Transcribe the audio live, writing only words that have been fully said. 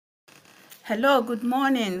Hello, good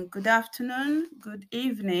morning, good afternoon, good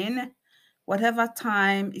evening, whatever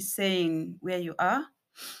time is saying where you are.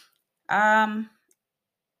 Um,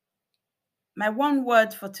 my one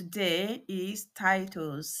word for today is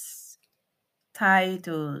titles.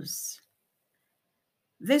 Titles.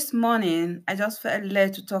 This morning, I just felt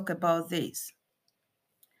led to talk about this.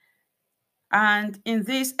 And in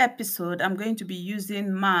this episode, I'm going to be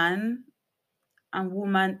using man and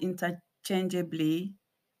woman interchangeably.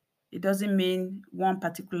 It doesn't mean one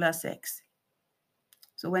particular sex.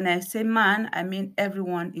 So when I say man, I mean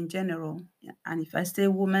everyone in general. And if I say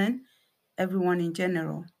woman, everyone in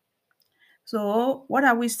general. So what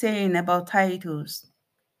are we saying about titles?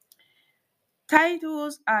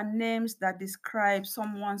 Titles are names that describe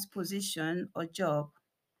someone's position or job.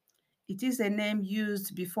 It is a name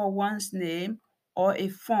used before one's name or a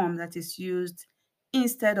form that is used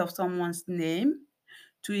instead of someone's name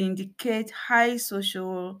to indicate high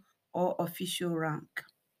social or official rank.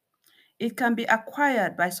 It can be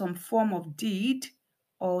acquired by some form of deed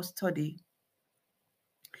or study.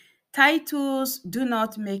 Titles do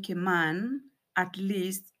not make a man, at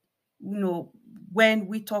least, when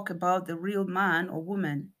we talk about the real man or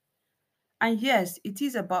woman. And yes, it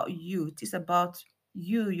is about you. It is about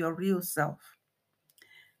you, your real self.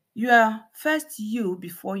 You are first you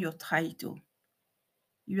before your title.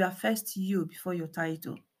 You are first you before your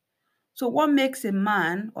title. So what makes a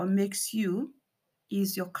man or makes you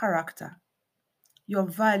is your character, your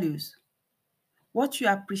values, what you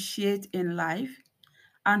appreciate in life,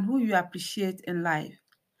 and who you appreciate in life,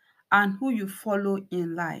 and who you follow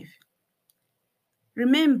in life.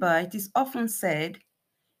 Remember, it is often said,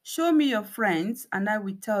 show me your friends and I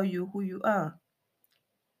will tell you who you are.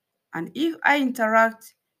 And if I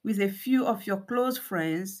interact with a few of your close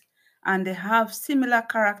friends and they have similar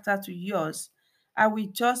character to yours, I will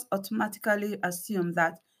just automatically assume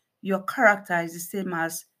that your character is the same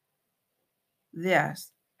as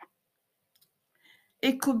theirs.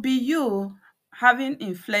 It could be you having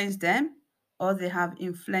influenced them or they have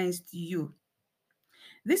influenced you.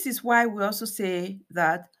 This is why we also say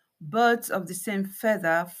that birds of the same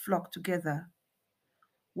feather flock together.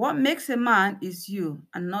 What makes a man is you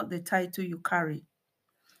and not the title you carry.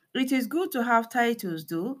 It is good to have titles,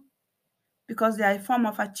 though, because they are a form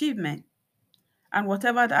of achievement. And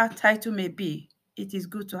whatever that title may be, it is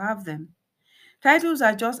good to have them. Titles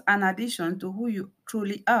are just an addition to who you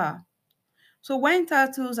truly are. So when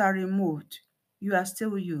titles are removed, you are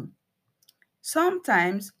still you.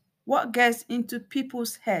 Sometimes what gets into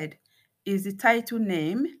people's head is the title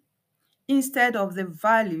name instead of the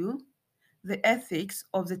value, the ethics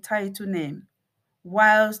of the title name,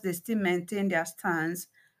 whilst they still maintain their stance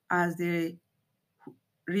as they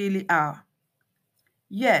really are.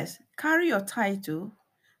 Yes, carry your title,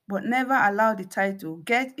 but never allow the title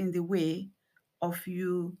get in the way of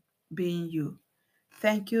you being you.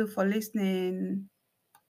 Thank you for listening.